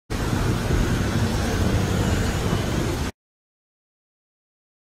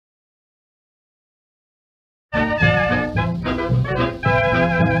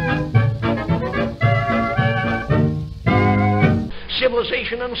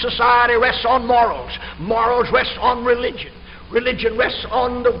civilization and society rests on morals. Morals rest on religion. Religion rests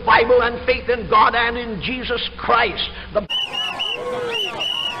on the Bible and faith in God and in Jesus Christ.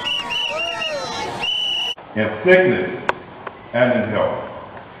 In sickness and in health,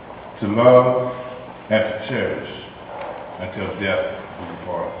 to love and to cherish until death do us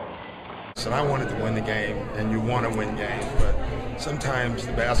part. So I wanted to win the game, and you want to win games, but sometimes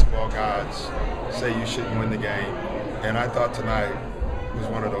the basketball gods say you shouldn't win the game, and I thought tonight was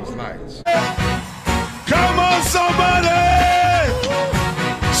one of those nights. Come on, somebody!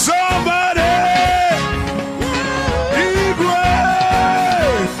 Somebody!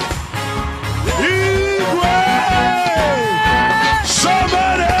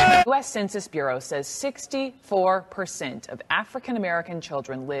 The U.S. Census Bureau says 64% of African American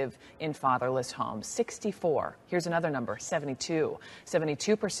children live in fatherless homes. 64. Here's another number, 72.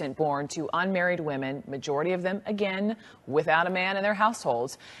 72% born to unmarried women, majority of them, again, without a man in their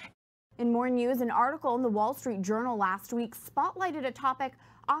households. In more news, an article in the Wall Street Journal last week spotlighted a topic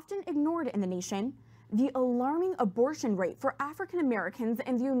often ignored in the nation: the alarming abortion rate for African Americans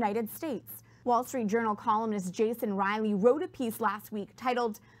in the United States. Wall Street Journal columnist Jason Riley wrote a piece last week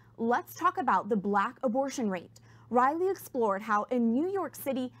titled, "Let's Talk About the Black Abortion Rate." Riley explored how in New York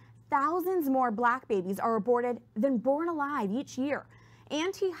City, thousands more black babies are aborted than born alive each year.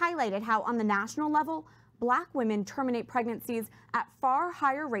 And he highlighted how on the national level, black women terminate pregnancies at far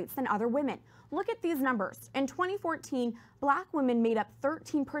higher rates than other women. Look at these numbers. In 2014, black women made up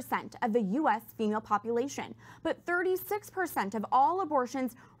 13% of the U.S. female population, but 36% of all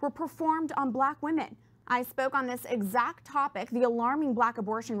abortions were performed on black women. I spoke on this exact topic, the alarming black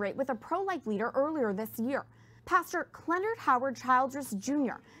abortion rate, with a pro-life leader earlier this year. Pastor Cleonard Howard Childress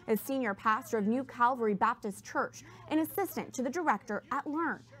Jr. is senior pastor of New Calvary Baptist Church and assistant to the director at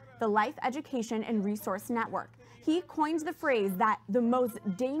Learn, the Life Education and Resource Network. He coined the phrase that the most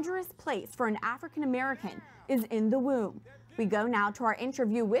dangerous place for an African American is in the womb. We go now to our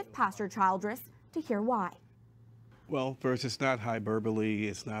interview with Pastor Childress to hear why. Well, first, it's not hyperbole.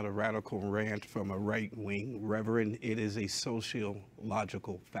 It's not a radical rant from a right-wing reverend. It is a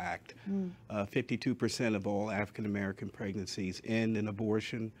sociological fact. 52% of all African-American pregnancies end in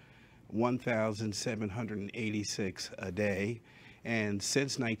abortion, 1,786 a day. And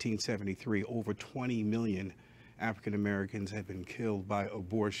since 1973, over 20 million African Americans have been killed by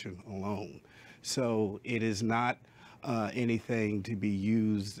abortion alone. So it is not anything to be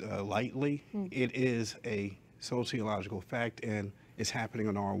used lightly. It is a sociological fact, and it's happening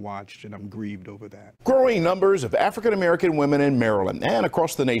on our watch, and I'm grieved over that. Growing numbers of African American women in Maryland and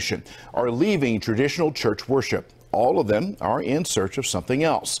across the nation are leaving traditional church worship. All of them are in search of something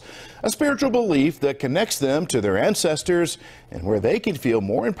else, a spiritual belief that connects them to their ancestors and where they can feel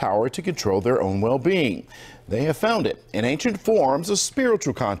more empowered to control their own well-being. They have found it in ancient forms of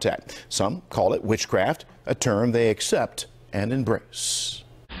spiritual contact. Some call it witchcraft, a term they accept and embrace.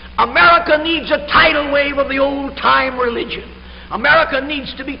 America needs a tidal wave of the old-time religion. America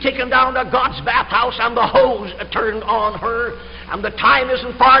needs to be taken down to God's bathhouse and the hose turned on her. And the time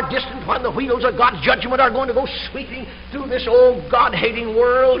isn't far distant when the wheels of God's judgment are going to go sweeping through this old God-hating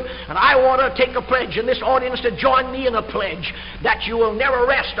world. And I want to take a pledge in this audience to join me in a pledge that you will never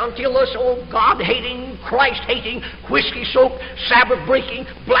rest until this old God-hating, Christ-hating, whiskey-soaked, Sabbath-breaking,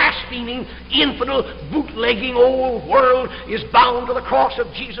 blaspheming, infidel, bootlegging old world is bound to the cross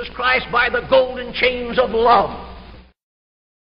of Jesus Christ by the golden chains of love.